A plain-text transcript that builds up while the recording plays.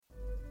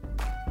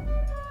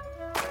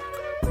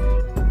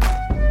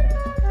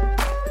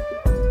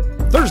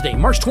Thursday,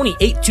 March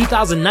 28,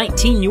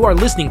 2019. You are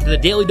listening to the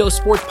Daly Dose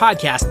Sports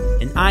Podcast,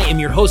 and I am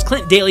your host,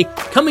 Clint Daly,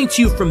 coming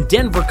to you from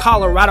Denver,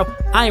 Colorado.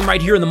 I am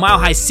right here in the Mile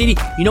High City.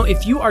 You know,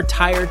 if you are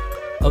tired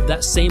of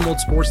that same old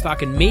sports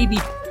talk, and maybe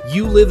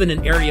you live in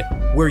an area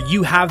where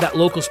you have that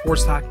local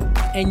sports talk,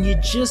 and you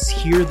just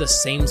hear the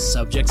same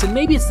subjects, and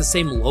maybe it's the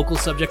same local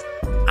subjects.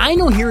 I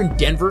know here in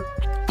Denver,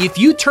 if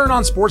you turn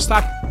on sports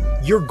talk,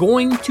 you're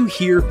going to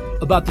hear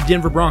about the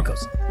Denver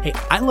Broncos. Hey,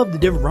 I love the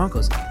Denver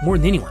Broncos more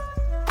than anyone.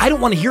 I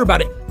don't want to hear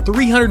about it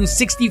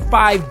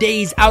 365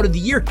 days out of the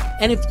year.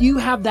 And if you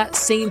have that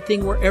same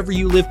thing wherever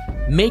you live,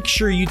 make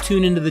sure you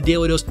tune into the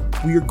Daly Dose.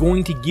 We are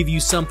going to give you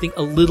something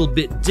a little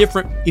bit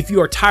different. If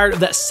you are tired of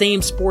that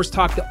same sports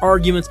talk, the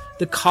arguments,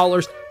 the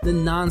callers, the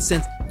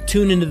nonsense,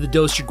 tune into the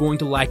Dose. You're going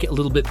to like it a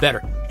little bit better.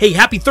 Hey,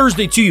 happy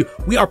Thursday to you.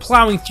 We are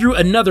plowing through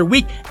another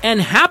week,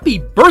 and happy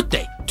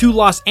birthday to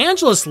Los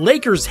Angeles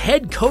Lakers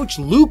head coach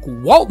Luke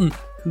Walton,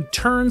 who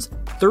turns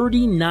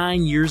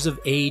 39 years of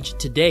age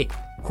today.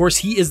 Of course,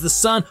 he is the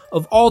son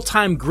of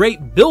all-time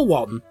great Bill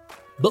Walton,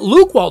 but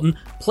Luke Walton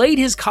played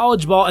his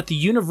college ball at the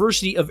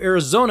University of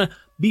Arizona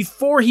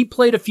before he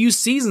played a few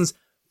seasons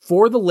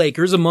for the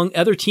Lakers, among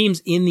other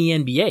teams in the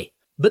NBA.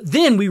 But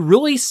then we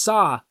really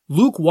saw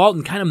Luke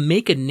Walton kind of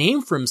make a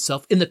name for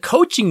himself in the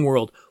coaching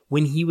world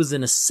when he was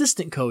an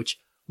assistant coach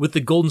with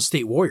the Golden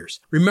State Warriors.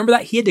 Remember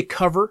that? He had to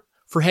cover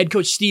for head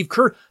coach Steve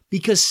Kerr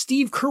because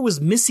Steve Kerr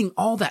was missing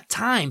all that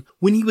time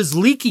when he was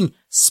leaking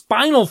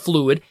spinal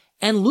fluid,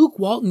 and Luke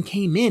Walton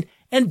came in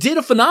and did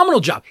a phenomenal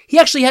job. He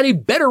actually had a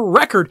better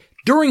record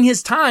during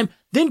his time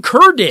than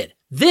Kerr did.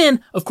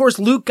 Then, of course,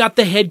 Luke got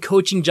the head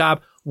coaching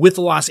job with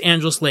the Los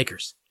Angeles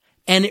Lakers.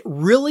 And it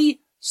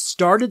really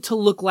started to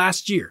look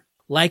last year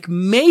like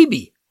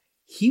maybe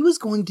he was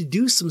going to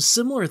do some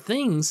similar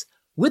things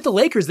with the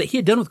Lakers that he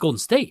had done with Golden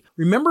State.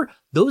 Remember,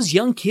 those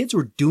young kids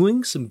were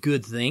doing some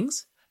good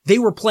things. They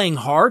were playing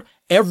hard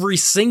every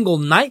single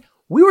night.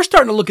 We were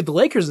starting to look at the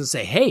Lakers and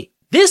say, hey,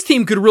 this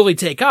team could really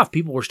take off.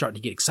 People were starting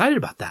to get excited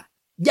about that.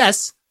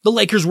 Yes, the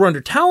Lakers were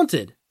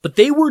under-talented, but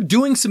they were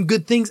doing some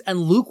good things, and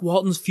Luke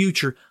Walton's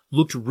future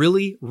looked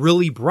really,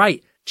 really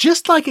bright,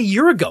 just like a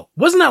year ago.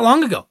 Wasn't that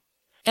long ago.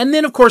 And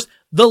then, of course,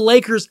 the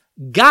Lakers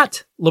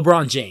got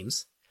LeBron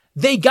James.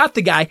 They got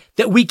the guy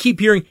that we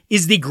keep hearing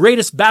is the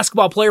greatest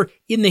basketball player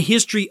in the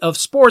history of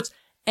sports,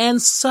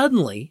 and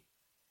suddenly,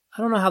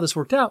 I don't know how this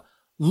worked out,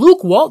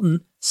 Luke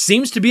Walton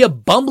seems to be a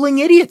bumbling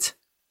idiot.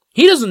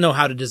 He doesn't know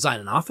how to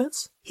design an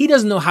offense. He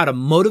doesn't know how to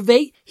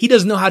motivate. He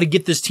doesn't know how to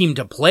get this team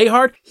to play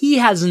hard. He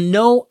has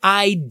no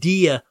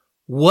idea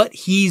what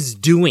he's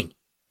doing.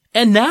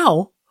 And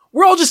now,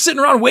 we're all just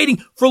sitting around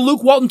waiting for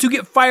Luke Walton to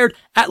get fired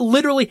at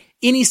literally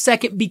any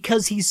second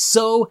because he's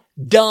so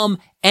dumb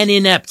and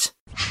inept.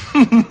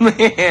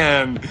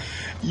 Man,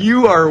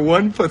 you are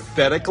one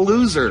pathetic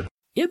loser.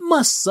 It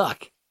must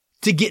suck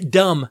to get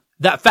dumb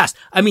that fast.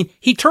 I mean,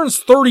 he turns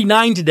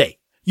 39 today.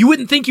 You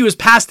wouldn't think he was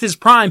past his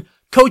prime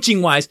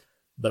coaching-wise,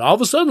 but all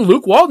of a sudden,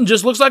 Luke Walton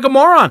just looks like a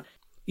moron.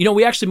 You know,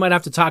 we actually might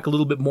have to talk a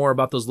little bit more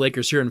about those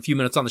Lakers here in a few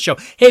minutes on the show.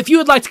 Hey, if you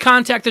would like to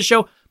contact the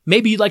show,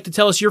 maybe you'd like to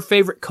tell us your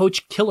favorite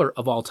coach killer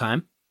of all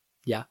time.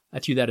 Yeah, I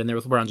threw that in there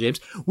with LeBron James.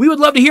 We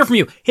would love to hear from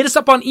you. Hit us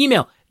up on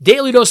email,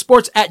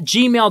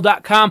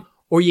 dalydosesports@gmail.com,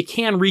 or you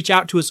can reach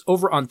out to us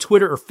over on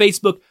Twitter or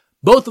Facebook.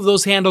 Both of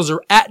those handles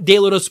are at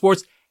Daly Dose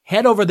Sports.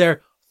 Head over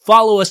there,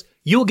 follow us.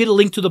 You'll get a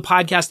link to the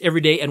podcast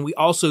every day, and we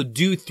also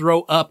do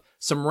throw up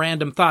some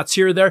random thoughts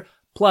here or there.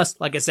 Plus,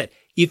 like I said,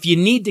 if you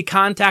need to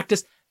contact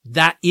us,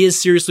 that is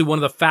seriously one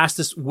of the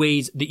fastest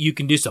ways that you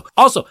can do so.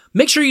 Also,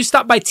 make sure you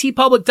stop by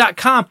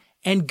tpublic.com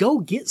and go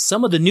get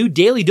some of the new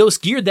Daly Dose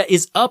gear that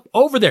is up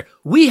over there.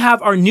 We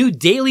have our new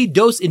Daly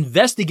Dose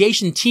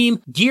investigation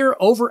team gear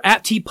over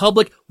at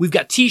TeePublic. We've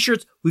got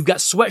t-shirts, we've got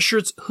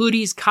sweatshirts,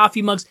 hoodies,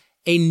 coffee mugs,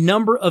 a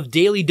number of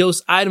Daly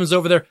Dose items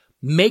over there.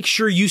 Make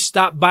sure you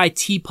stop by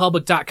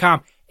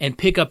tpublic.com and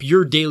pick up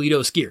your Daly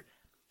Dose gear.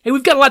 Hey,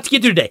 we've got a lot to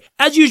get to today.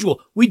 As usual,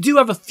 we do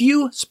have a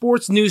few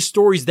sports news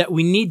stories that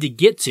we need to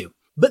get to.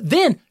 But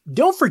then,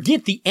 don't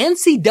forget the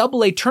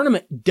NCAA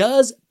Tournament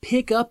does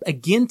pick up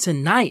again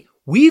tonight.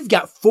 We've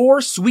got 4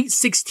 Sweet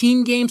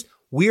 16 games.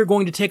 We are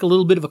going to take a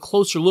little bit of a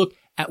closer look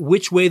at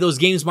which way those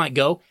games might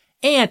go.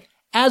 And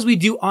as we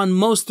do on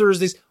most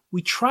Thursdays,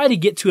 we try to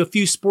get to a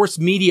few sports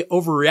media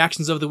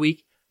overreactions of the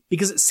week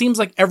because it seems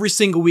like every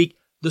single week,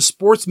 the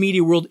sports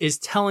media world is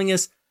telling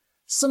us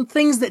some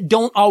things that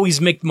don't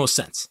always make the most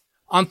sense.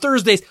 On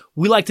Thursdays,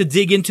 we like to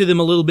dig into them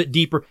a little bit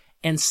deeper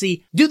and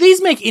see, do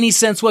these make any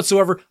sense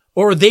whatsoever,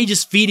 or are they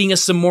just feeding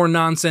us some more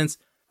nonsense?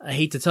 I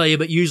hate to tell you,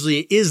 but usually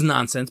it is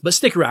nonsense. But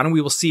stick around and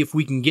we will see if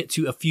we can get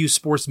to a few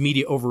sports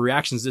media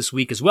overreactions this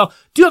week as well.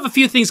 Do have a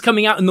few things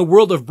coming out in the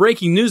world of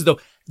breaking news, though.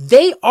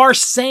 They are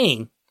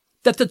saying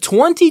that the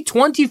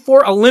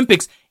 2024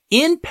 Olympics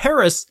in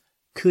Paris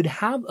could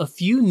have a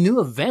few new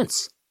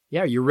events.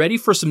 Yeah, are you ready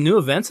for some new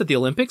events at the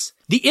Olympics?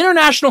 The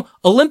International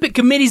Olympic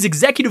Committee's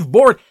executive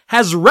board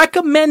has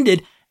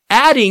recommended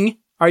adding,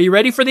 are you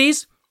ready for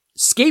these?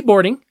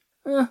 Skateboarding,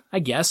 I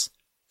guess.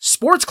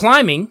 Sports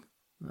climbing,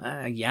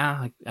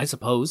 yeah, I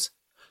suppose.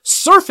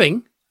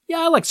 Surfing, yeah,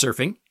 I like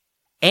surfing.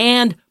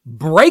 and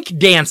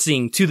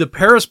breakdancing to the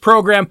Paris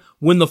program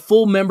when the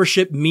full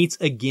membership meets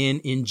again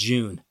in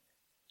June.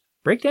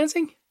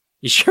 Breakdancing?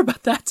 You sure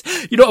about that?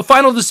 A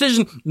final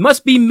decision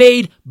must be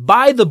made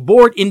by the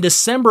board in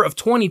December of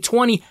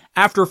 2020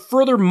 after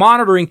further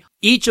monitoring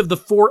each of the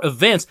 4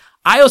 events.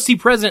 IOC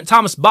President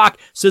Thomas Bach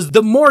says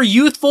the more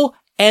youthful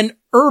and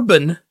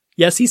urban,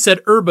 yes, he said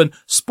urban,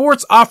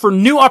 sports offer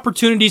new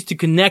opportunities to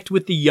connect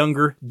with the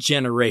younger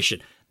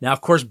generation. Now,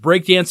 of course,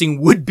 breakdancing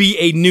would be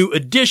a new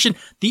addition.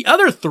 The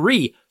other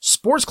 3,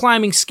 sports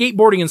climbing,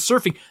 skateboarding, and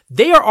surfing,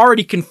 they are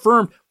already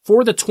confirmed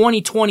for the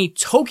 2020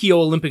 Tokyo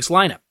Olympics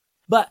lineup.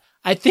 But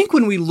I think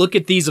when we look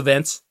at these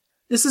events,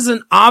 this is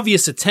an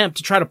obvious attempt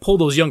to try to pull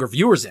those younger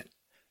viewers in.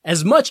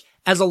 As much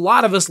as a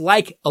lot of us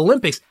like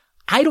Olympics,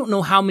 I don't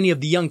know how many of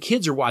the young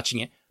kids are watching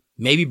it.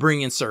 Maybe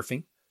bring in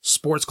surfing,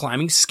 sports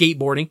climbing,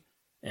 skateboarding,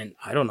 and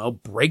I don't know,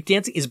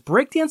 breakdancing. Is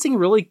breakdancing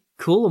really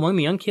cool among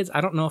the young kids?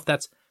 I don't know if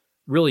that's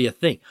really a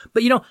thing.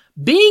 But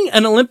being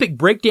an Olympic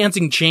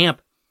breakdancing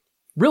champ,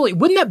 really,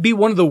 wouldn't that be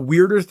one of the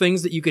weirder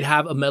things that you could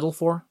have a medal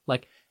for?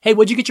 Like, hey,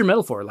 what'd you get your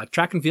medal for? Like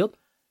track and field?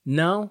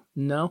 No.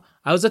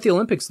 I was at the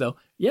Olympics though.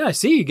 Yeah, I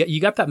see.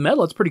 You got that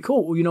medal. It's pretty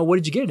cool. Well, what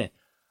did you get in it?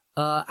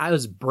 I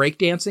was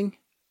breakdancing.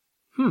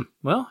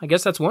 Well, I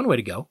guess that's one way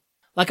to go.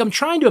 Like, I'm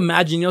trying to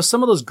imagine,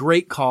 some of those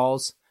great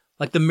calls,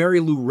 like the Mary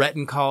Lou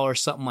Retton call or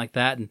something like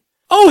that. And,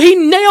 oh, he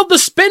nailed the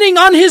spinning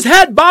on his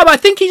head, Bob. I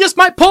think he just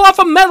might pull off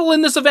a medal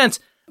in this event.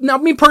 Now,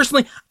 me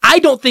personally, I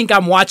don't think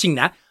I'm watching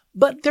that,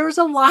 but there's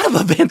a lot of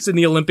events in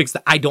the Olympics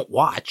that I don't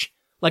watch.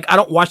 Like, I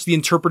don't watch the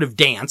interpretive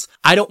dance.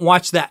 I don't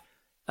watch that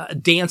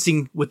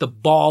dancing with the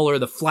ball or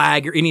the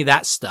flag or any of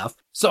that stuff.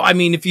 So,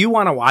 if you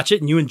want to watch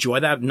it and you enjoy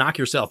that, knock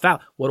yourself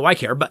out. What do I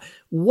care? But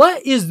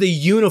what is the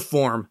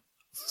uniform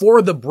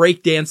for the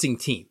breakdancing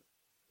team?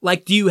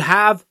 Like, do you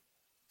have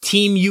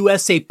Team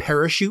USA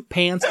parachute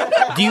pants?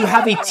 Do you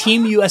have a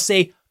Team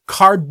USA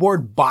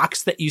cardboard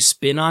box that you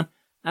spin on?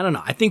 I don't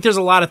know. I think there's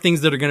a lot of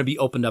things that are going to be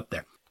opened up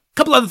there. A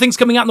couple other things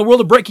coming out in the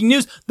world of breaking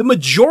news. The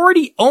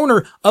majority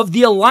owner of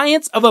the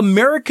Alliance of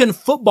American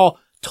Football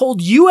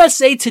told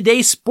USA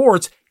Today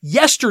Sports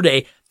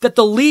yesterday that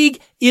the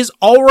league is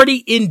already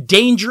in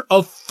danger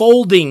of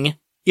folding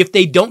if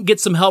they don't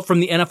get some help from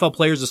the NFL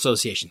Players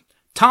Association.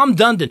 Tom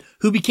Dundon,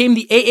 who became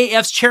the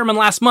AAF's chairman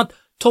last month,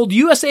 told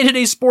USA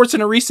Today Sports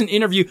in a recent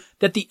interview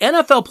that the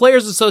NFL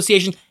Players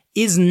Association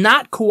is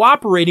not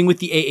cooperating with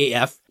the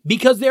AAF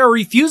because they are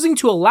refusing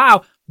to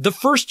allow the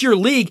first-year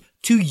league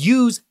to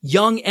use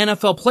young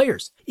NFL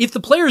players. If the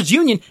Players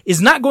Union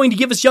is not going to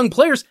give us young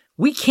players,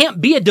 we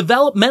can't be a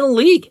developmental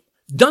league.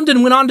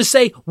 Dundon went on to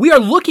say, we are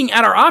looking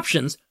at our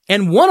options,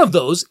 and one of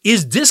those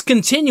is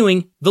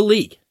discontinuing the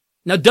league.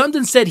 Now,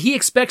 Dundon said he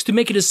expects to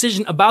make a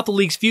decision about the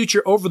league's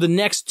future over the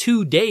next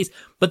 2 days,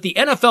 but the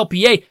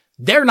NFLPA,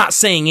 they're not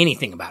saying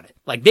anything about it.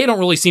 Like, they don't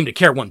really seem to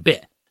care one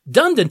bit.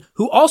 Dundon,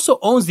 who also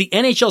owns the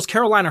NHL's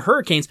Carolina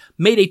Hurricanes,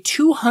 made a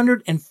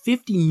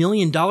 $250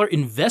 million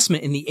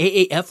investment in the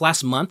AAF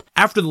last month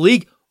after the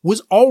league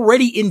was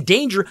already in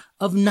danger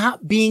of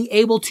not being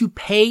able to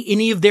pay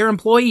any of their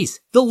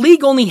employees. The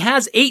league only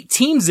has 8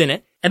 teams in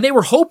it, and they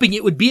were hoping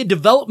it would be a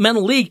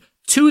developmental league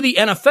to the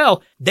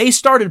NFL. They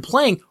started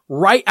playing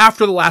right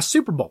after the last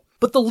Super Bowl.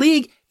 But the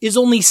league is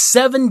only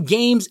 7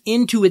 games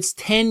into its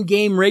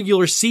 10-game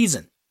regular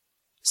season.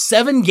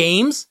 7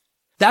 games?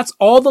 That's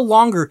all the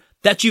longer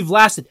that you've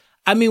lasted.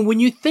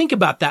 When you think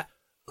about that,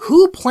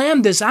 who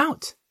planned this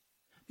out?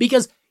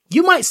 Because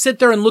you might sit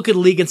there and look at a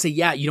league and say,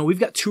 yeah, we've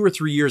got 2 or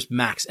 3 years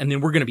max, and then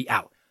we're going to be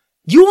out.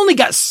 You only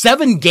got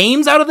 7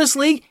 games out of this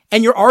league,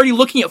 and you're already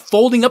looking at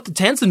folding up the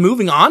tents and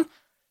moving on?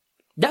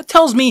 That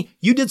tells me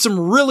you did some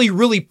really,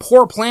 really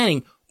poor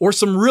planning or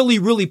some really,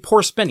 really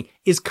poor spending.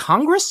 Is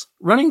Congress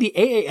running the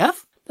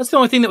AAF? That's the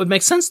only thing that would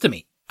make sense to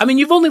me.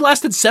 You've only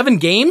lasted 7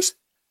 games?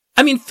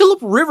 Phillip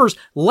Rivers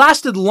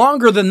lasted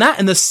longer than that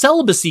in the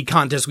celibacy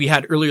contest we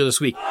had earlier this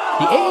week.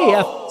 The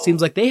AAF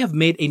seems like they have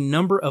made a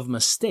number of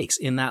mistakes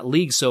in that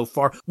league so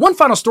far. One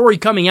final story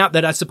coming out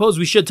that I suppose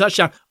we should touch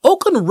on.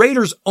 Oakland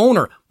Raiders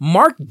owner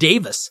Mark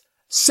Davis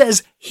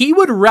says he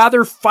would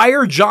rather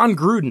fire John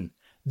Gruden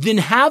than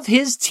have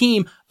his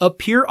team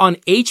appear on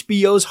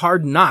HBO's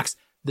Hard Knocks,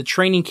 the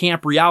training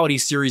camp reality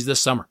series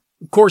this summer.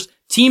 Of course,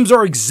 teams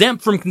are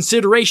exempt from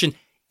consideration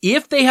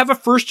if they have a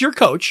first-year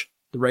coach.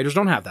 The Raiders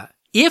don't have that.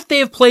 If they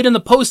have played in the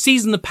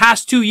postseason the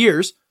past 2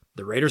 years,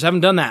 the Raiders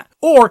haven't done that.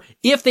 Or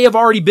if they have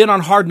already been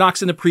on Hard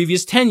Knocks in the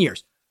previous 10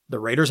 years. The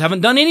Raiders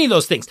haven't done any of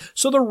those things.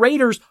 So the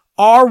Raiders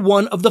are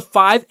one of the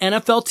 5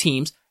 NFL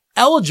teams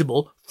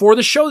eligible for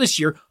the show this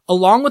year,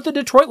 along with the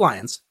Detroit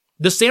Lions,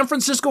 the San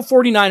Francisco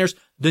 49ers,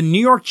 the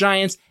New York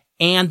Giants,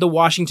 and the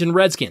Washington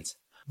Redskins.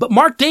 But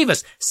Mark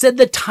Davis said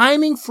the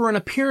timing for an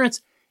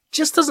appearance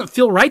just doesn't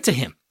feel right to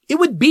him. It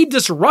would be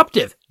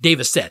disruptive,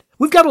 Davis said.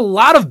 We've got a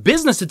lot of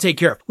business to take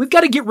care of. We've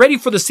got to get ready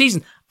for the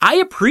season. I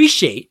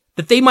appreciate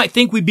that they might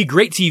think we'd be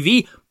great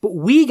TV, but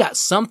we got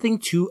something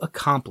to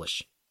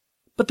accomplish.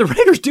 But the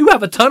Raiders do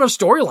have a ton of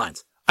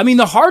storylines.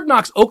 The Hard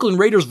Knocks Oakland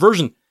Raiders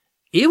version,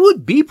 it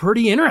would be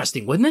pretty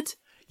interesting, wouldn't it?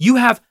 You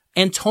have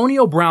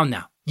Antonio Brown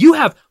now. You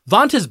have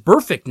Vontaze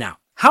Burfict now.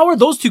 How are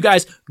those two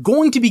guys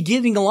going to be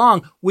getting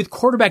along with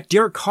quarterback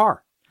Derek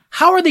Carr?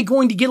 How are they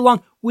going to get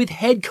along with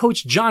head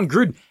coach John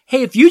Gruden?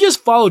 Hey, if you just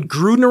followed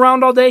Gruden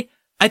around all day,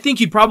 I think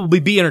you'd probably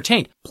be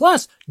entertained.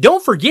 Plus,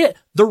 don't forget,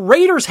 the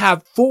Raiders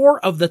have 4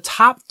 of the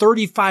top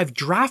 35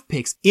 draft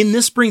picks in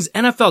this spring's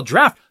NFL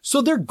draft,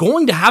 so they're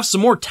going to have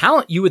some more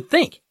talent, you would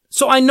think.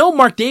 So I know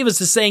Mark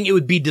Davis is saying it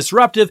would be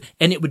disruptive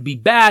and it would be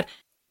bad,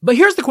 but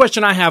here's the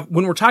question I have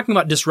when we're talking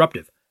about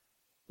disruptive.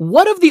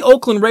 What have the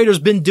Oakland Raiders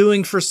been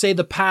doing for, say,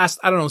 the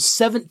past,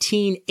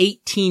 17,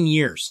 18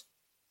 years?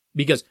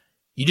 Because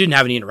you didn't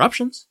have any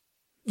interruptions.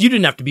 You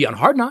didn't have to be on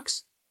Hard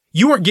Knocks.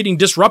 You weren't getting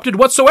disrupted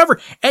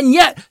whatsoever. And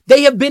yet,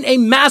 they have been a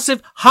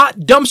massive hot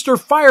dumpster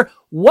fire.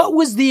 What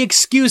was the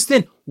excuse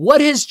then?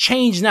 What has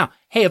changed now?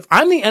 Hey, if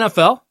I'm the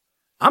NFL,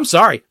 I'm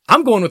sorry.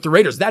 I'm going with the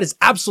Raiders. That is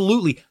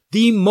absolutely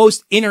the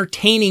most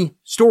entertaining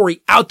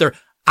story out there.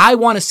 I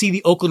want to see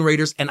the Oakland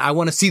Raiders, and I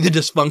want to see the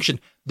dysfunction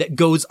that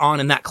goes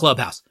on in that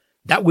clubhouse.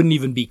 That wouldn't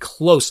even be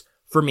close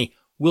for me.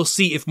 We'll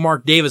see if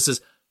Mark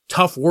Davis's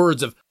tough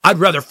words of, I'd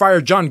rather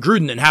fire John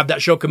Gruden than have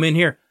that show come in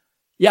here.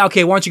 Yeah,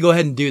 okay, why don't you go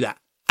ahead and do that?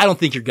 I don't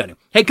think you're going to.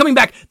 Hey, coming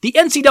back, the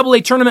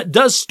NCAA tournament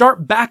does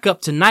start back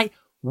up tonight.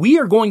 We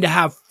are going to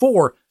have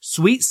 4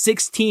 Sweet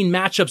 16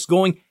 matchups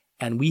going,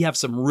 and we have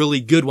some really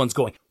good ones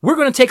going. We're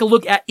going to take a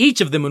look at each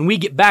of them when we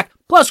get back.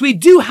 Plus, we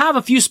do have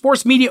a few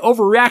sports media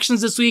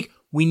overreactions this week.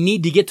 We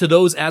need to get to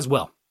those as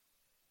well.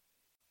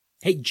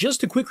 Hey,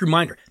 just a quick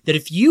reminder that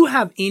if you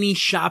have any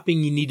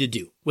shopping you need to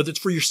do, whether it's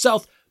for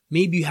yourself,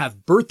 maybe you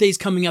have birthdays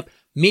coming up,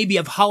 maybe you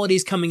have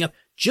holidays coming up,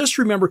 just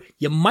remember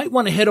you might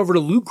want to head over to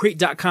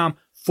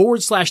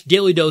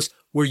lootcrate.com/Daly Dose,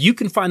 where you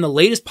can find the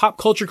latest pop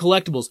culture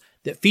collectibles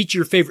that feature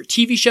your favorite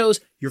TV shows,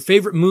 your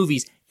favorite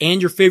movies,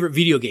 and your favorite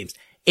video games.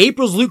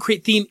 April's Loot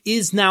Crate theme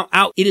is now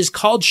out. It is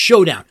called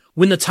Showdown.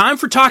 When the time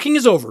for talking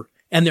is over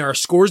and there are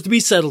scores to be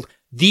settled,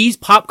 these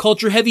pop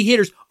culture heavy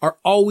hitters are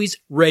always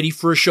ready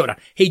for a showdown.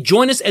 Hey,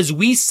 join us as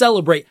we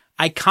celebrate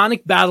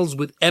iconic battles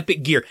with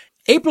epic gear.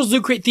 April's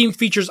Loot Crate theme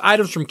features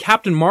items from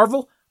Captain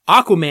Marvel,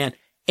 Aquaman,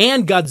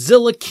 and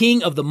Godzilla,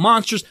 King of the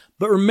Monsters.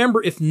 But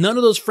remember, if none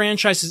of those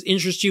franchises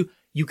interest you,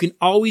 you can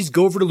always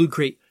go over to Loot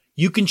Crate.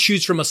 You can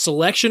choose from a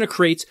selection of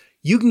crates.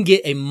 You can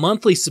get a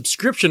monthly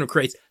subscription of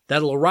crates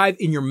that'll arrive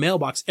in your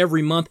mailbox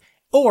every month.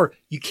 Or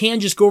you can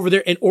just go over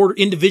there and order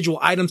individual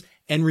items.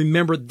 And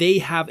remember, they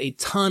have a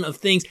ton of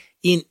things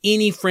in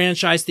any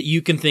franchise that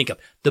you can think of.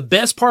 The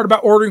best part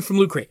about ordering from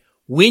Loot Crate,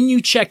 when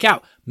you check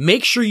out,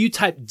 make sure you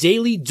type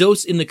Daly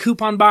Dose in the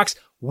coupon box.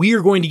 We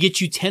are going to get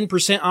you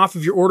 10% off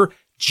of your order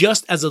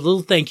just as a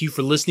little thank you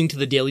for listening to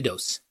the Daly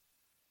Dose.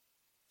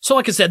 So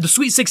like I said, the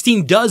Sweet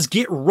 16 does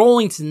get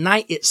rolling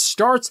tonight. It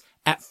starts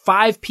at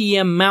 5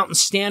 p.m. Mountain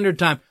Standard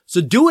Time. So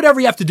do whatever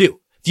you have to do.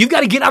 If you've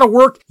got to get out of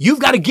work, you've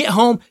got to get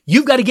home,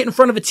 you've got to get in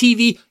front of a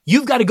TV,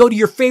 you've got to go to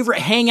your favorite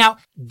hangout,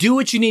 do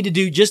what you need to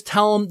do. Just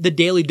tell them the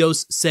Daly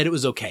Dose said it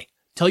was okay.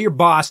 Tell your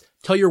boss,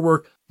 tell your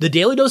work. The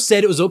Daly Dose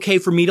said it was okay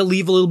for me to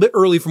leave a little bit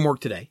early from work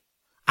today.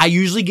 I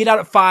usually get out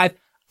at 5.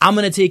 I'm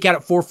going to take out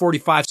at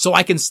 4:45 so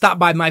I can stop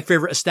by my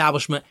favorite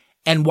establishment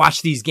and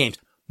watch these games.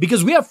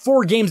 Because we have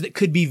 4 games that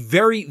could be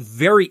very,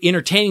 very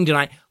entertaining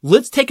tonight.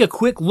 Let's take a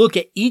quick look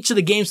at each of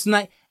the games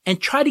tonight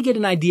and try to get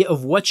an idea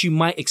of what you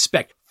might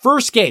expect.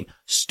 First game,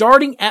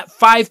 starting at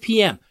 5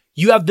 p.m.,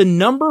 you have the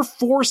number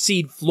 4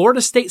 seed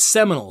Florida State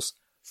Seminoles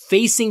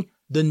facing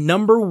the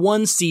number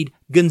 1 seed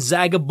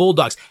Gonzaga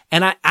Bulldogs.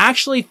 And I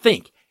actually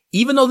think,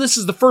 even though this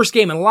is the first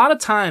game, and a lot of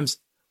times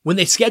when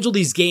they schedule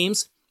these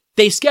games,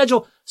 they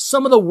schedule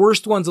some of the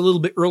worst ones a little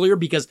bit earlier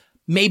because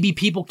maybe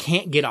people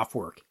can't get off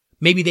work.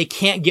 Maybe they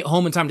can't get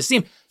home in time to see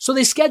them. So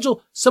they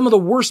schedule some of the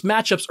worst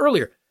matchups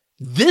earlier.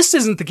 This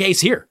isn't the case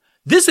here.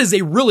 This is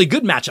a really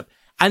good matchup.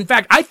 In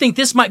fact, I think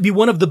this might be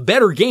one of the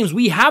better games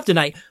we have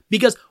tonight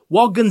because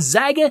while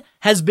Gonzaga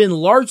has been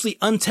largely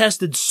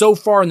untested so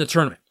far in the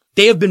tournament,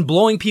 they have been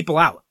blowing people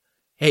out.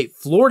 Hey,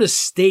 Florida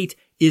State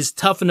is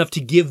tough enough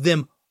to give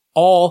them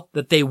all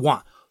that they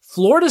want.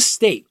 Florida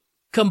State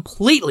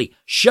completely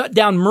shut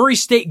down Murray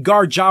State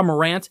guard Ja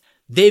Morant.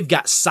 They've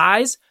got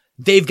size.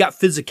 They've got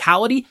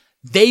physicality.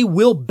 They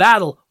will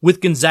battle with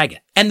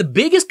Gonzaga. And the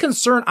biggest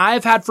concern I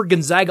have had for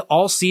Gonzaga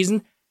all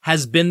season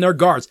has been their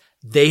guards.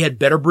 They had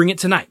better bring it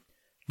tonight.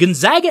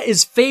 Gonzaga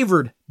is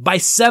favored by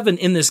 7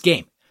 in this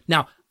game.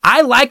 Now,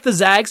 I like the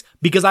Zags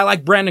because I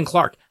like Brandon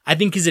Clark. I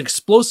think he's an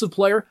explosive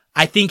player.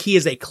 I think he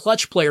is a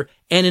clutch player.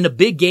 And in a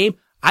big game,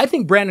 I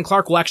think Brandon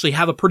Clark will actually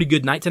have a pretty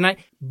good night tonight.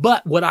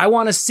 But what I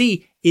want to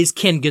see is,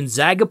 can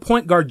Gonzaga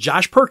point guard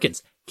Josh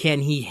Perkins?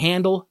 Can he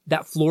handle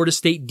that Florida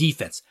State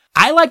defense?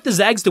 I like the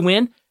Zags to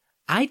win.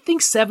 I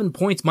think 7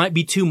 points might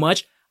be too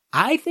much.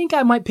 I think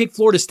I might pick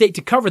Florida State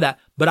to cover that,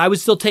 but I would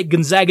still take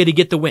Gonzaga to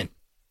get the win.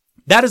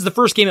 That is the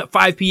first game at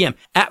 5 p.m.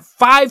 At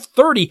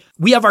 5:30,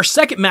 we have our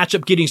second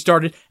matchup getting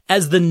started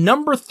as the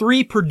number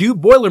 3 Purdue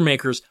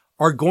Boilermakers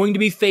are going to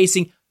be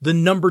facing the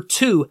number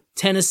 2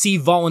 Tennessee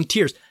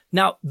Volunteers.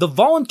 Now, the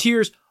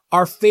Volunteers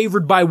are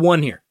favored by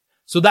 1 here.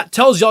 So that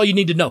tells you all you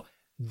need to know.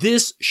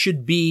 This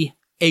should be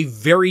a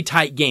very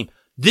tight game.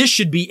 This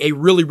should be a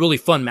really, really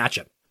fun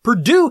matchup.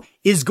 Purdue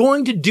is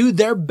going to do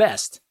their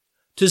best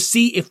to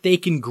see if they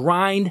can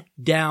grind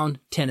down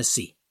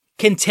Tennessee.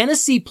 Can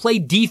Tennessee play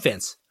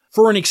defense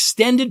for an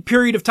extended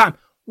period of time?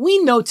 We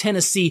know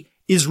Tennessee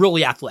is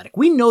really athletic.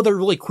 We know they're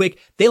really quick.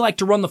 They like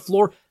to run the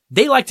floor.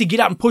 They like to get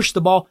out and push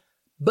the ball.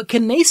 But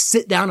can they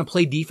sit down and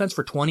play defense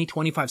for 20,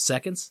 25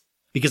 seconds?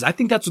 Because I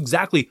think that's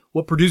exactly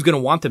what Purdue's going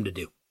to want them to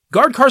do.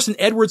 Guard Carson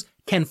Edwards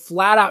can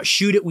flat out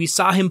shoot it. We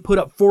saw him put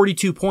up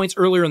 42 points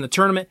earlier in the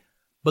tournament.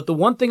 But the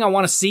one thing I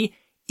want to see,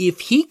 if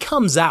he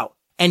comes out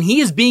and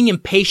he is being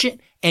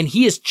impatient and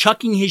he is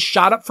chucking his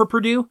shot up for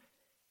Purdue,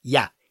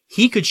 yeah,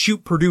 he could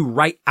shoot Purdue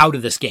right out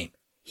of this game.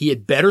 He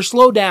had better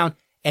slow down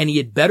and he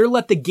had better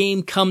let the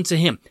game come to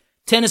him.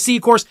 Tennessee,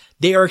 of course,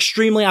 they are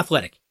extremely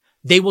athletic.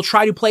 They will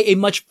try to play a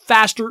much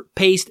faster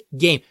paced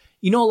game.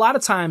 You know, a lot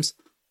of times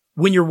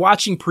when you're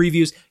watching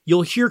previews,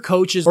 you'll hear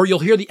coaches or you'll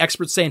hear the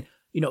experts saying,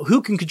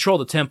 who can control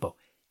the tempo?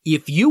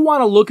 If you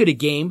want to look at a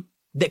game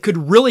that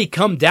could really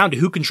come down to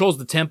who controls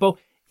the tempo,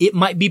 it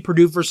might be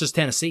Purdue versus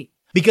Tennessee.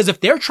 Because if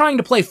they're trying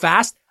to play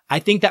fast, I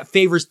think that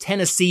favors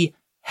Tennessee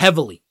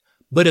heavily.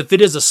 But if it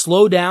is a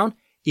slow down,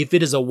 if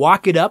it is a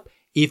walk it up,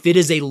 if it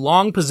is a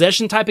long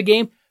possession type of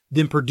game,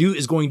 then Purdue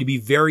is going to be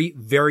very,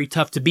 very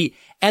tough to beat.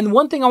 And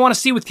one thing I want to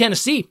see with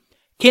Tennessee,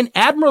 can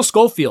Admiral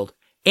Schofield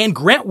and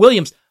Grant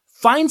Williams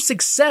find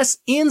success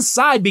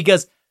inside,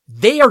 because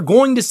they are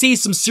going to see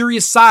some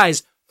serious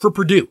size for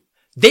Purdue.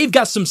 They've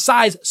got some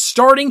size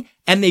starting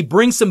and they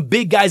bring some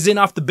big guys in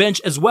off the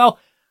bench as well.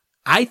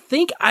 I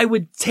think I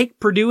would take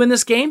Purdue in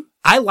this game.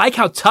 I like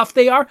how tough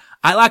they are.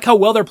 I like how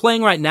well they're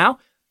playing right now,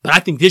 but I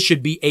think this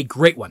should be a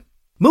great one.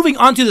 Moving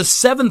on to the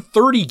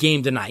 7:30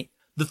 game tonight.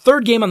 The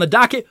third game on the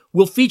docket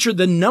will feature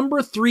the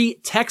number 3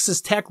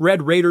 Texas Tech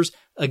Red Raiders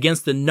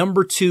against the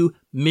number 2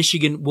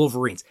 Michigan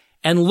Wolverines.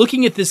 And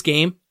looking at this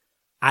game,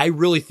 I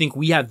really think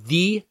we have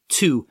the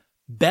 2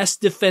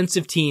 best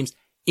defensive teams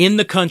in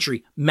the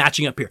country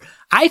matching up here.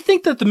 I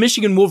think that the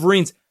Michigan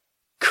Wolverines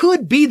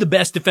could be the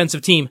best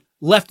defensive team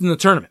left in the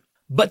tournament.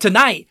 But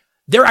tonight,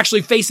 they're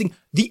actually facing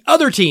the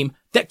other team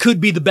that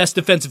could be the best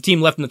defensive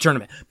team left in the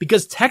tournament.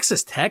 Because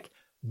Texas Tech,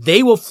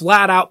 they will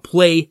flat out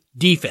play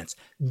defense.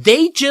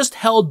 They just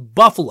held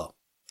Buffalo,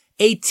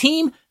 a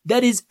team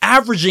that is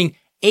averaging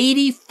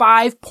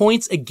 85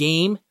 points a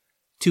game,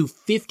 to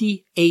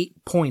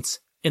 58 points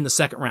in the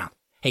second round.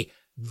 Hey,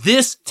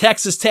 this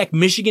Texas Tech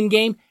Michigan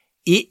game,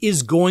 it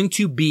is going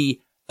to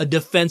be a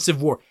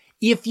defensive war.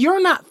 If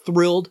you're not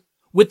thrilled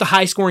with the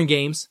high scoring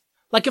games,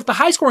 like if the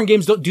high scoring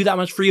games don't do that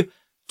much for you,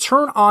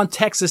 turn on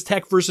Texas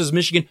Tech versus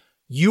Michigan.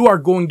 You are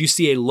going to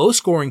see a low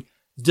scoring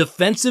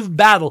defensive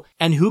battle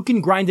and who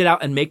can grind it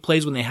out and make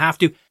plays when they have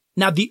to.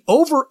 Now, the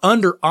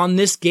over-under on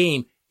this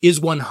game is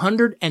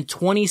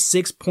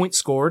 126 points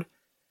scored.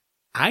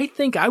 I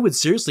think I would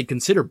seriously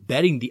consider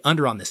betting the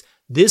under on this.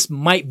 This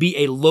might be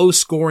a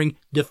low-scoring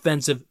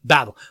defensive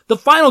battle. The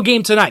final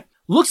game tonight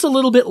looks a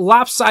little bit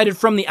lopsided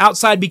from the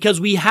outside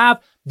because we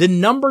have the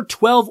number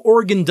 12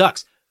 Oregon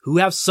Ducks, who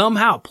have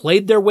somehow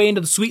played their way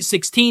into the Sweet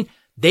 16.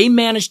 They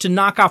managed to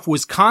knock off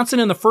Wisconsin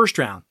in the first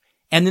round,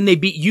 and then they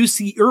beat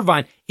UC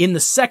Irvine in the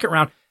second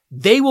round.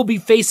 They will be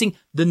facing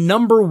the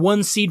number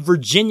 1 seed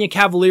Virginia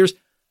Cavaliers,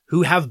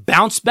 who have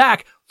bounced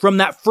back from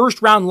that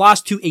first round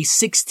loss to a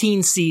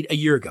 16 seed a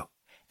year ago.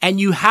 And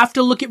you have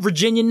to look at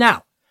Virginia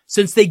now,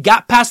 since they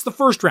got past the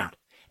first round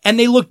and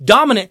they looked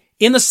dominant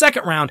in the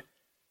second round.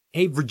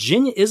 Hey,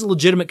 Virginia is a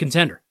legitimate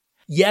contender.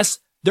 Yes,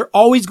 they're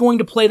always going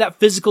to play that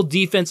physical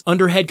defense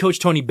under head coach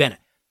Tony Bennett.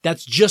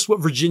 That's just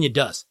what Virginia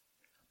does.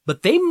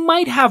 But they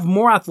might have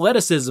more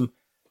athleticism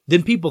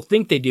than people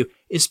think they do,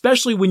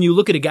 especially when you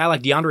look at a guy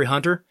like DeAndre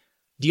Hunter.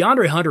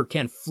 DeAndre Hunter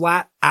can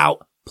flat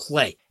out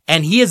play,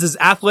 and he is as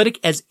athletic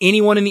as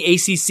anyone in the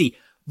ACC.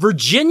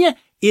 Virginia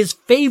is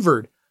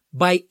favored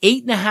by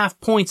 8.5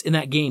 points in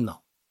that game,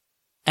 though.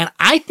 And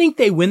I think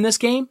they win this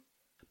game,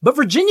 but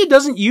Virginia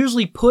doesn't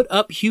usually put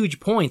up huge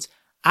points.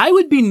 I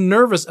would be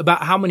nervous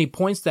about how many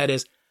points that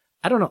is.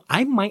 I don't know.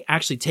 I might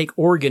actually take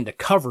Oregon to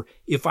cover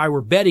if I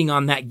were betting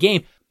on that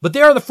game. But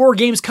there are the 4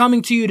 games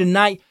coming to you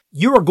tonight.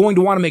 You are going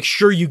to want to make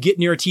sure you get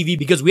near a TV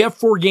because we have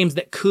 4 games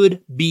that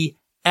could be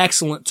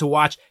excellent to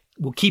watch.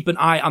 We'll keep an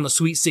eye on the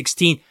Sweet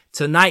 16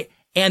 tonight.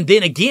 And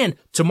then again,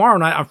 tomorrow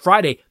night on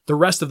Friday, the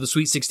rest of the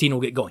Sweet 16 will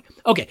get going.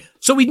 Okay,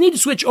 so we need to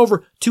switch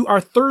over to our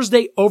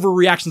Thursday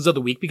overreactions of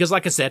the week because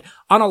like I said,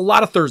 on a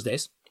lot of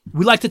Thursdays,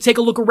 we like to take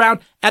a look around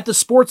at the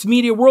sports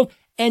media world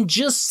and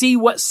just see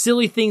what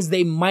silly things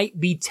they might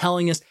be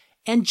telling us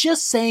and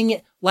just saying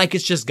it like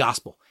it's just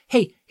gospel.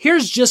 Hey,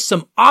 here's just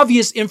some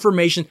obvious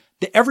information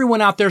that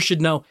everyone out there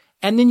should know.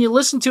 And then you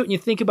listen to it and you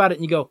think about it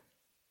and you go,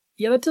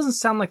 yeah, that doesn't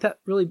sound like that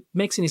really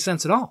makes any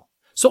sense at all.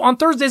 So on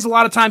Thursdays, a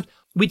lot of times,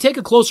 we take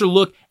a closer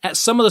look at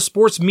some of the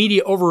sports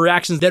media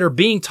overreactions that are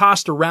being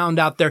tossed around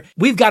out there.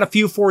 We've got a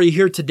few for you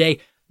here today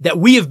that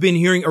we have been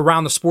hearing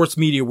around the sports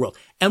media world.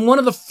 And one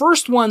of the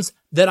first ones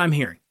that I'm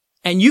hearing,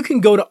 and you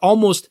can go to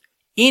almost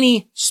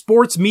any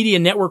sports media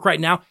network right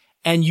now,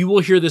 and you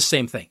will hear the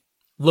same thing.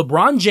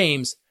 LeBron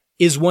James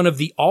is one of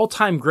the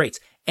all-time greats.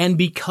 And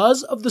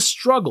because of the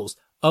struggles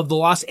of the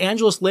Los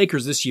Angeles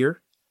Lakers this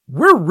year,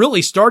 We're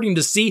really starting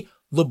to see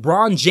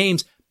LeBron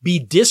James be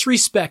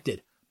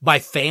disrespected by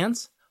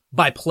fans,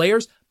 by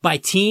players, by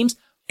teams,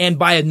 and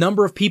by a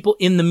number of people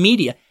in the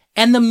media.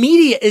 And the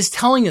media is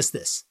telling us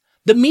this.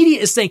 The media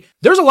is saying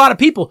there's a lot of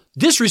people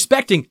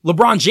disrespecting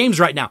LeBron James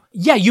right now.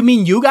 Yeah, you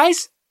mean you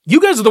guys?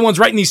 You guys are the ones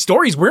writing these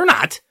stories. We're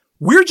not.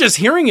 We're just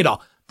hearing it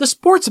all. The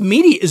sports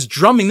media is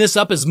drumming this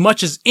up as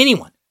much as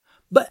anyone.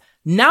 But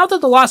now that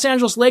the Los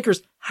Angeles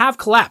Lakers have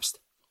collapsed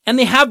and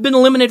they have been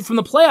eliminated from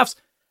the playoffs,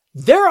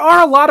 there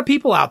are a lot of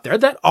people out there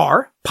that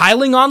are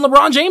piling on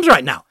LeBron James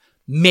right now.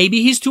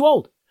 Maybe he's too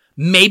old.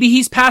 Maybe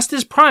he's past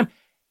his prime.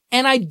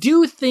 And I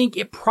do think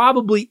it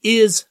probably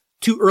is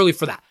too early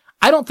for that.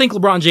 I don't think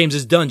LeBron James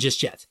is done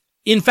just yet.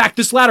 In fact,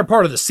 this latter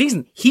part of the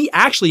season, he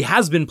actually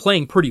has been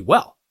playing pretty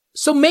well.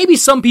 So maybe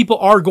some people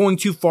are going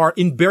too far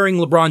in burying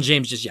LeBron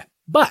James just yet.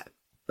 But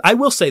I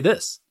will say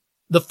this.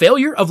 The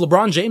failure of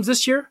LeBron James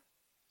this year,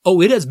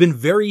 it has been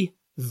very,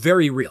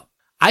 very real.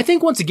 I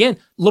think once again,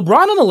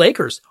 LeBron and the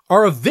Lakers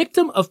are a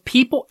victim of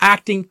people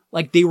acting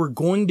like they were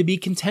going to be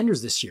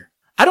contenders this year.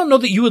 I don't know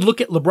that you would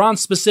look at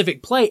LeBron's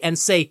specific play and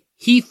say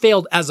he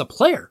failed as a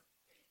player.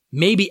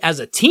 Maybe as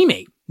a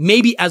teammate,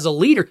 maybe as a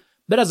leader,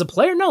 but as a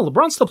player, no,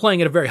 LeBron's still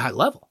playing at a very high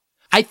level.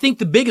 I think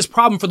the biggest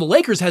problem for the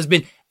Lakers has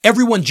been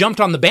everyone jumped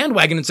on the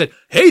bandwagon and said,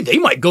 hey, they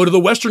might go to the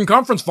Western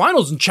Conference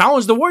Finals and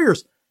challenge the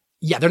Warriors.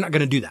 Yeah, they're not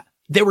going to do that.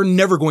 They were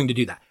never going to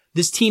do that.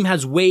 This team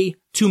has way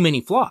too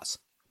many flaws.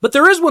 But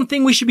there is one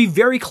thing we should be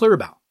very clear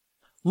about.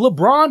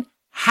 LeBron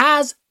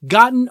has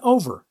gotten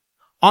over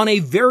on a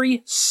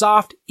very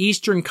soft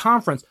Eastern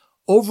Conference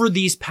over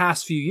these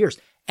past few years.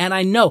 And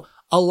I know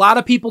a lot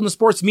of people in the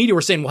sports media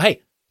were saying, well,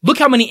 hey, look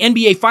how many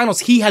NBA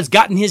finals he has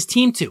gotten his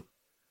team to.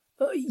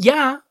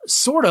 Yeah,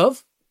 sort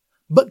of.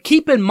 But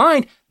keep in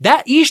mind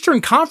that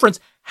Eastern Conference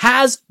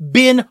has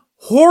been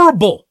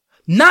horrible.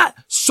 Not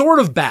sort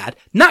of bad,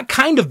 not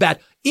kind of bad.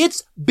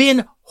 It's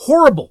been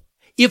horrible.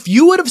 If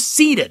you would have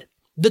seeded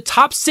the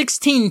top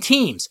 16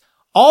 teams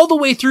all the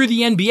way through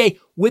the NBA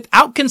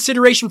without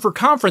consideration for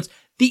conference,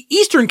 the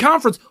Eastern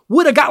Conference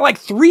would have got like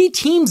 3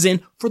 teams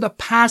in for the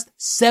past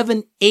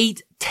 7,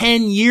 8,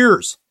 10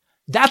 years.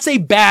 That's a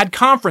bad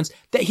conference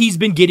that he's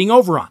been getting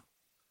over on.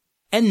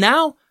 And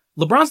now,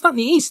 LeBron's not in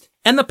the East.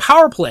 And the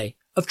power play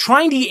of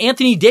trying to get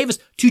Anthony Davis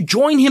to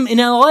join him in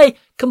LA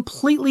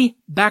completely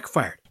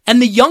backfired. And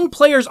the young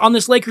players on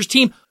this Lakers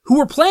team who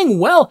were playing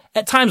well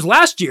at times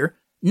last year,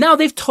 now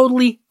they've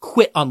totally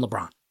quit on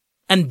LeBron.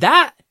 And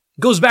that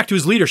goes back to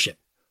his leadership,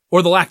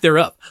 or the lack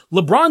thereof.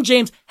 LeBron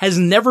James has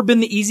never been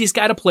the easiest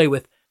guy to play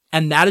with,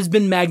 and that has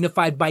been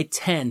magnified by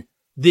 10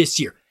 this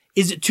year.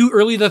 Is it too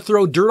early to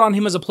throw dirt on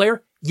him as a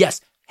player?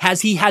 Yes.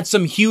 Has he had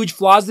some huge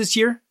flaws this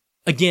year?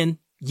 Again,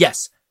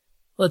 yes.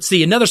 Let's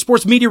see. Another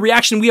sports media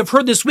reaction we have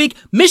heard this week.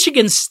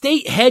 Michigan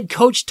State head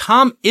coach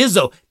Tom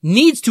Izzo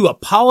needs to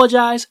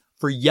apologize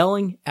for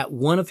yelling at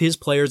one of his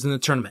players in the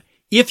tournament.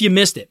 If you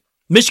missed it,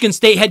 Michigan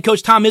State head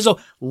coach Tom Izzo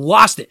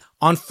lost it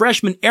on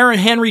freshman Aaron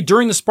Henry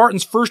during the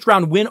Spartans' first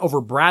round win over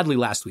Bradley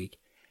last week.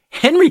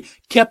 Henry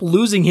kept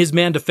losing his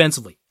man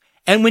defensively.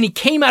 And when he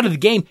came out of the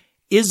game,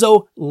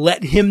 Izzo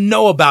let him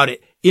know about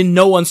it in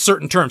no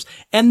uncertain terms.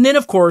 And then,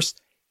 of course,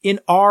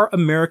 in our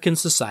American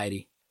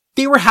society,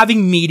 they were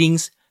having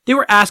meetings. They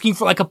were asking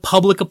for like a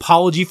public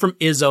apology from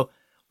Izzo.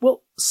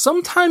 Well,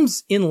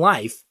 sometimes in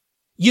life,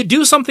 you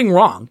do something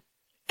wrong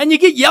and you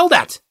get yelled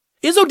at.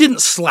 Izzo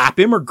didn't slap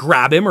him or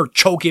grab him or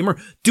choke him or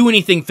do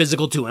anything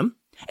physical to him.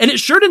 And it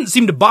sure didn't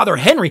seem to bother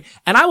Henry.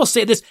 And I will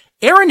say this,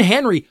 Aaron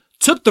Henry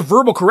took the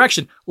verbal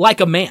correction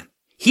like a man.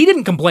 He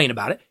didn't complain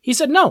about it. He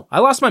said, no, I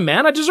lost my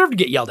man. I deserve to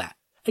get yelled at.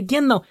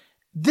 Again, though,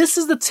 this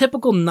is the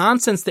typical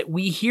nonsense that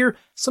we hear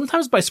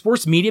sometimes by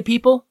sports media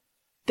people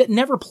that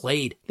never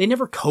played. They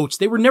never coached.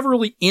 They were never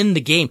really in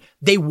the game.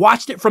 They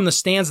watched it from the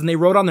stands and they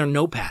wrote on their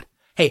notepad.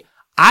 Hey,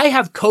 I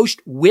have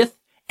coached with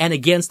and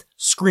against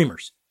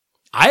screamers.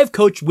 I have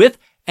coached with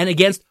and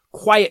against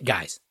quiet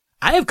guys.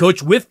 I have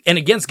coached with and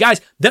against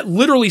guys that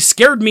literally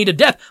scared me to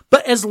death.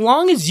 But as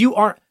long as you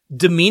aren't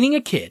demeaning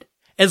a kid,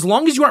 as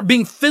long as you aren't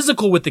being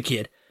physical with the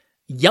kid,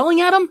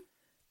 yelling at him,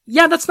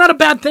 yeah, that's not a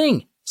bad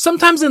thing.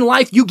 Sometimes in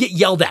life, you get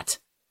yelled at.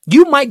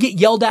 You might get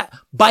yelled at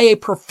by a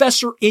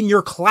professor in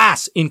your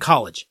class in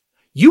college.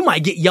 You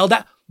might get yelled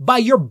at by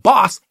your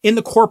boss in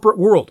the corporate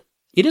world.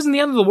 It isn't the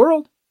end of the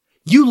world.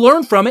 You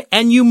learn from it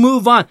and you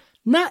move on.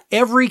 Not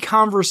every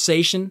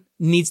conversation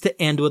needs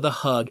to end with a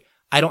hug.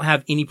 I don't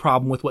have any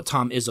problem with what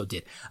Tom Izzo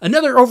did.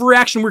 Another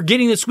overreaction we're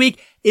getting this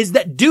week is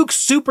that Duke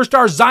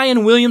superstar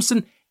Zion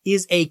Williamson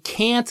is a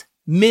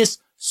can't-miss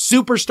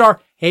superstar.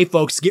 Hey,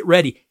 folks, get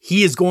ready.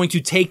 He is going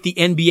to take the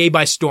NBA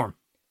by storm.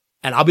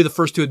 And I'll be the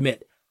first to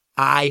admit,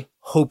 I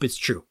hope it's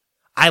true.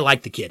 I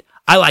like the kid.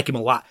 I like him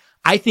a lot.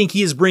 I think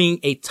he is bringing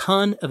a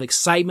ton of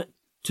excitement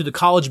to the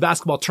college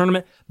basketball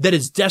tournament that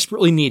is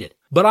desperately needed.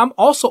 But I'm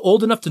also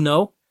old enough to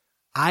know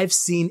I've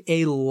seen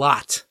a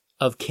lot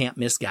of can't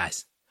miss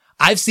guys.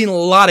 I've seen a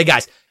lot of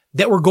guys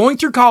that were going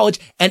through college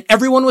and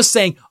everyone was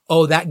saying,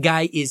 oh, that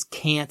guy is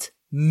can't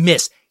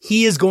miss.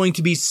 He is going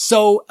to be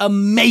so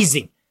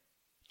amazing.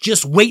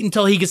 Just wait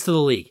until he gets to the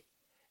league.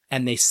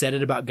 And they said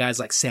it about guys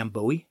like Sam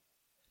Bowie.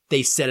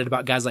 They said it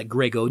about guys like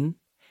Greg Oden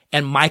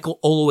and Michael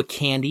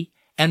Olowokandi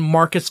and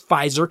Marcus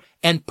Fizer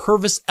and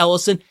Purvis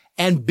Ellison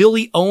and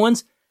Billy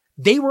Owens.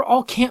 They were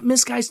all can't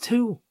miss guys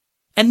too.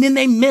 And then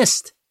they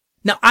missed.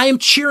 Now I am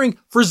cheering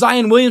for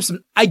Zion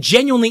Williamson. I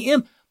genuinely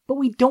am, but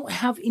we don't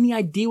have any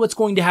idea what's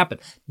going to happen.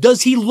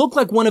 Does he look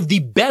like one of the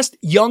best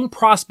young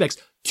prospects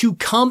to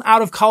come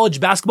out of college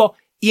basketball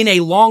in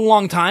a long,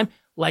 long time?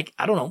 Like,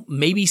 I don't know,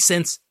 maybe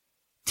since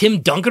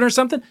Tim Duncan or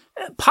something?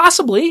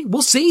 Possibly.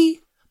 We'll see.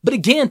 But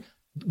again,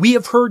 we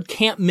have heard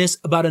can't miss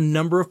about a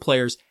number of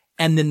players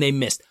and then they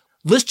missed.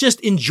 Let's just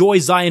enjoy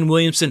Zion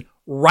Williamson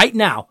right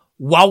now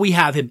while we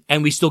have him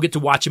and we still get to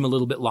watch him a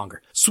little bit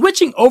longer.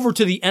 Switching over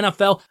to the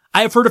NFL,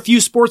 I have heard a few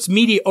sports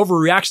media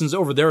overreactions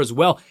over there as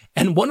well.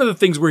 And one of the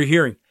things we're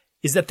hearing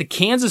is that the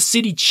Kansas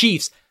City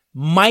Chiefs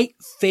might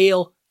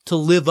fail to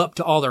live up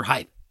to all their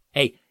hype.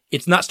 Hey,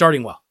 it's not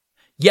starting well.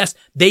 Yes,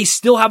 they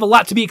still have a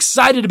lot to be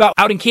excited about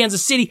out in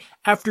Kansas City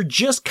after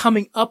just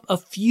coming up a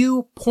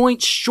few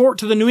points short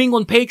to the New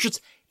England Patriots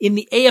in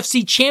the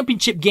AFC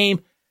Championship game.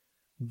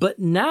 But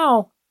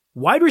now,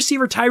 wide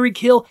receiver Tyreek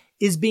Hill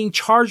is being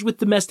charged with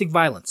domestic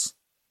violence.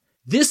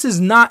 This is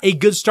not a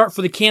good start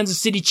for the Kansas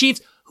City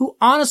Chiefs, who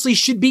honestly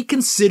should be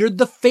considered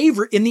the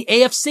favorite in the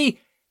AFC.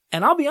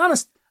 And I'll be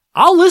honest,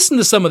 I'll listen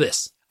to some of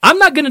this. I'm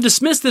not going to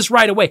dismiss this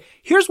right away.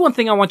 Here's one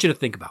thing I want you to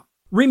think about.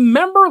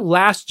 Remember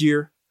last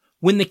year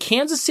when the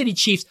Kansas City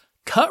Chiefs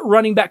cut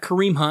running back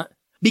Kareem Hunt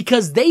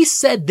because they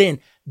said then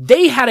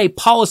they had a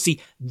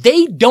policy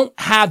they don't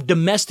have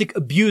domestic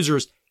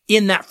abusers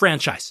in that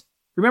franchise.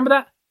 Remember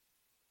that?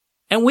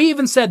 And we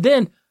even said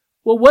then,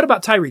 well, what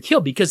about Tyreek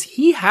Hill? Because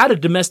he had a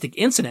domestic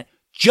incident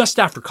just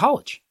after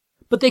college.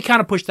 But they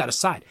kind of pushed that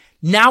aside.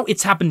 Now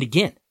it's happened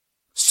again.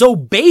 So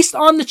based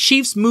on the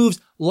Chiefs' moves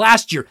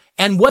last year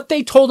and what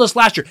they told us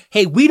last year,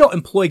 hey, we don't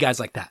employ guys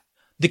like that.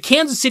 The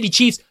Kansas City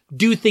Chiefs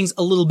do things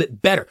a little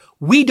bit better.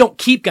 We don't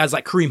keep guys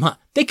like Kareem Hunt.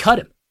 They cut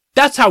him.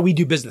 That's how we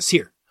do business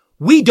here.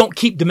 We don't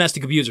keep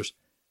domestic abusers.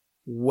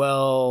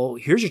 Well,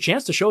 here's your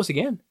chance to show us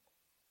again.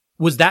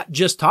 Was that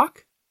just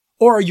talk?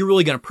 Or are you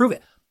really going to prove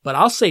it? But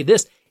I'll say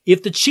this.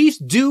 If the Chiefs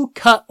do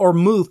cut or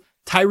move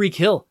Tyreek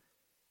Hill,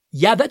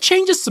 yeah, that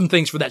changes some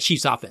things for that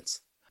Chiefs offense.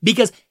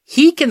 Because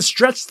he can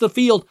stretch the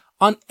field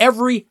on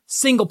every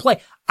single play.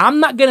 I'm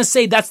not going to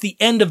say that's the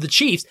end of the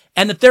Chiefs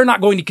and that they're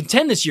not going to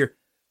contend this year.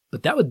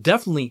 But that would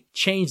definitely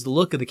change the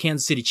look of the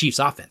Kansas City Chiefs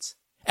offense.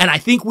 And I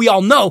think we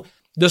all know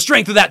the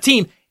strength of that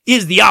team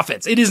is the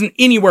offense. It isn't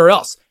anywhere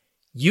else.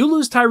 You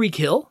lose Tyreek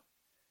Hill,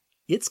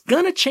 it's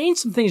going to change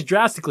some things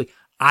drastically.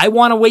 I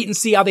want to wait and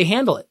see how they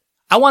handle it.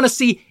 I want to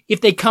see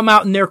if they come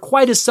out and they're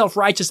quite as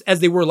self-righteous as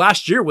they were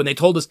last year when they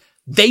told us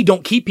they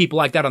don't keep people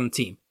like that on the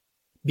team.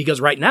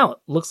 Because right now it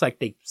looks like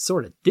they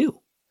sort of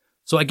do.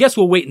 So I guess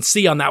we'll wait and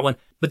see on that one.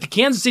 But the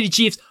Kansas City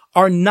Chiefs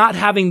are not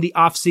having the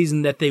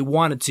offseason that they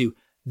wanted to.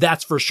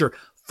 That's for sure.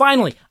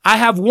 Finally, I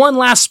have one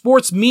last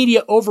sports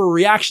media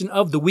overreaction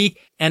of the week.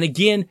 And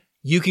again,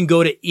 you can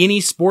go to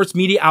any sports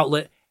media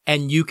outlet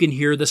and you can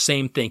hear the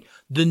same thing.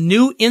 The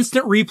new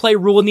instant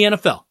replay rule in the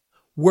NFL,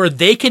 where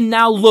they can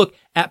now look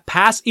at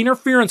pass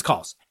interference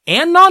calls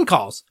and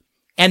non-calls,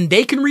 and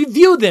they can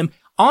review them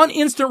on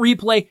instant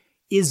replay,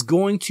 is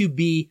going to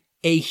be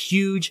a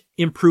huge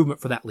improvement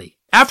for that league.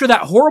 After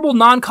that horrible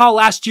non-call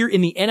last year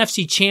in the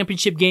NFC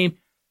Championship game,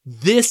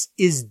 this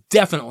is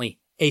definitely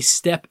a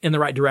step in the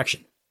right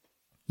direction.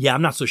 Yeah,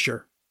 I'm not so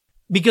sure.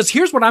 Because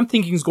here's what I'm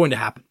thinking is going to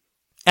happen.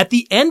 At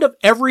the end of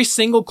every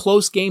single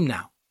close game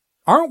now,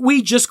 aren't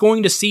we just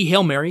going to see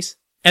Hail Marys?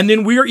 And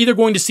then we are either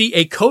going to see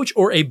a coach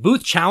or a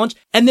booth challenge,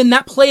 and then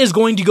that play is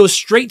going to go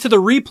straight to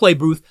the replay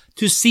booth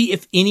to see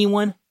if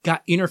anyone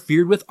got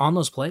interfered with on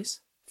those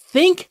plays?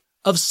 Think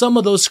of some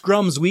of those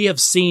scrums we have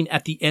seen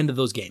at the end of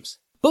those games.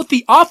 Both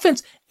the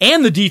offense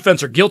and the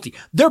defense are guilty.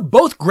 They're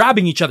both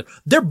grabbing each other.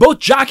 They're both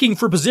jockeying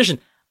for position.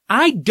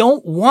 I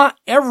don't want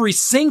every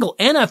single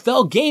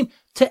NFL game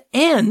to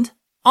end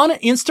on an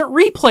instant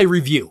replay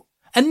review.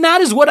 And that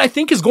is what I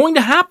think is going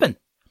to happen.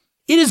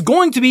 It is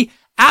going to be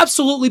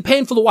absolutely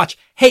painful to watch.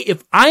 Hey,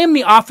 if I am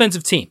the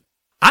offensive team,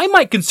 I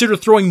might consider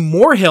throwing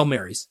more Hail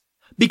Marys,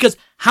 because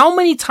how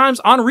many times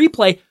on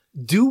replay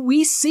do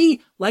we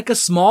see like a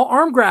small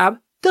arm grab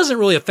doesn't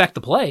really affect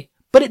the play,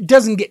 but it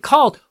doesn't get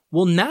called?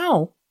 Well,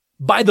 now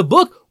by the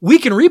book, we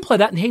can replay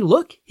that and hey,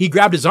 look, he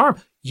grabbed his arm.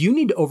 You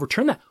need to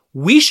overturn that.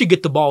 We should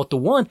get the ball at the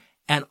one,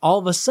 and all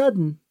of a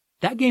sudden,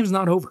 that game's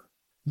not over.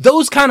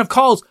 Those kind of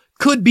calls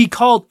could be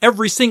called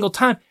every single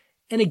time.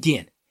 And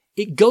again,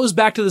 it goes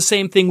back to the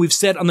same thing we've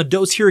said on the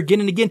dose here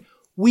again and again.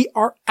 We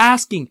are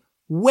asking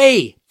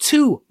way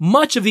too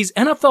much of these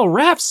NFL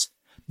refs.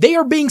 They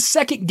are being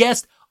second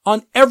guessed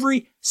on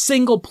every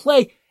single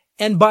play.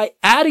 And by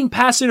adding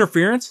pass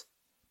interference,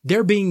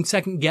 they're being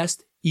second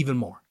guessed even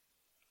more.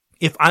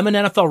 If I'm an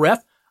NFL ref,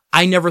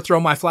 I never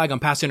throw my flag on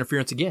pass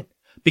interference again.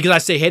 Because I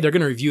say, hey, they're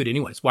going to review it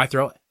anyways. Why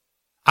throw it?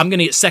 I'm going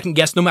to get second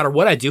guessed no matter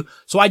what I do.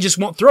 So I just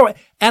won't throw it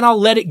and I'll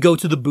let it go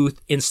to the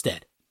booth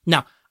instead.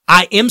 Now,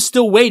 I am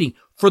still waiting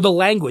for the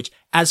language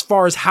as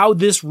far as how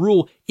this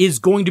rule is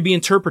going to be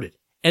interpreted.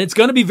 And it's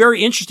going to be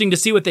very interesting to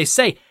see what they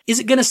say. Is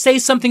it going to say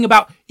something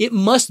about it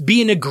must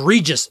be an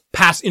egregious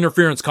pass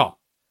interference call?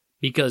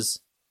 Because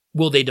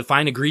will they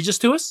define egregious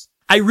to us?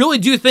 I really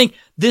do think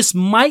this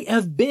might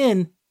have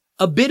been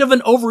a bit of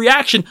an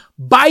overreaction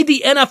by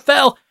the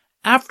NFL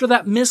after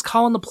that missed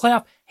call in the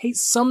playoff. Hey,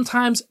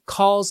 sometimes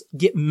calls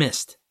get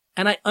missed.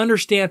 And I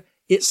understand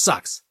it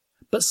sucks.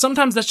 But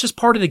sometimes that's just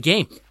part of the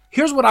game.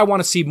 Here's what I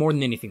want to see more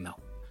than anything though.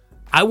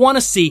 I want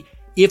to see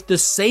if the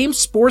same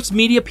sports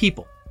media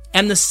people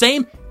and the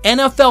same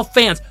NFL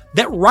fans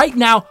that right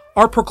now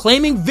are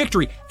proclaiming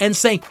victory and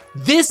saying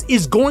this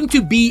is going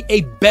to be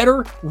a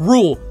better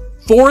rule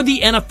for the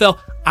NFL,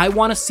 I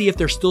want to see if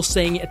they're still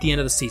saying it at the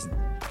end of the season.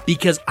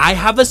 Because I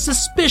have a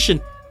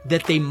suspicion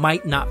that they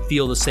might not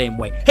feel the same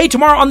way. Hey,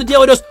 tomorrow on the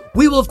Daily Dose,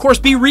 we will of course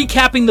be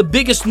recapping the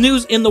biggest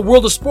news in the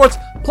world of sports.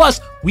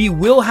 Plus, we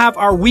will have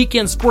our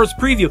weekend sports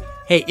preview.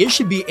 Hey, it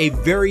should be a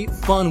very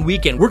fun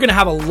weekend. We're going to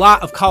have a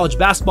lot of college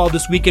basketball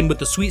this weekend with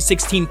the Sweet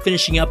 16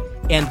 finishing up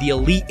and the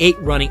Elite 8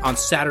 running on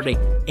Saturday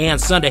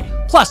and Sunday.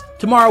 Plus,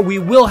 tomorrow we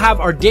will have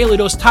our Daily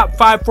Dose Top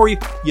 5 for you.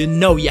 You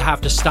know you have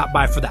to stop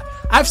by for that.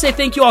 I have to say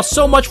thank you all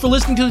so much for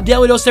listening to the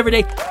Daily Dose every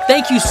day.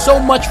 Thank you so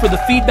much for the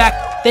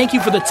feedback. Thank you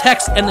for the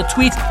texts and the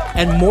tweets.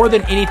 And more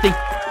than anything,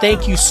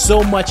 thank you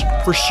so much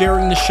for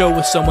sharing the show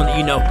with someone that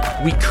you know.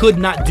 We could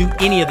not do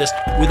any of this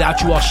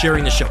without you all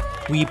sharing the show.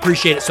 We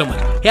appreciate it so much.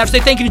 Hey, I have to say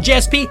thank you to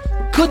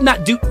JSP. Could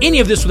not do any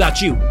of this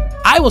without you.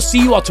 I will see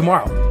you all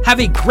tomorrow.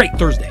 Have a great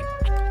Thursday.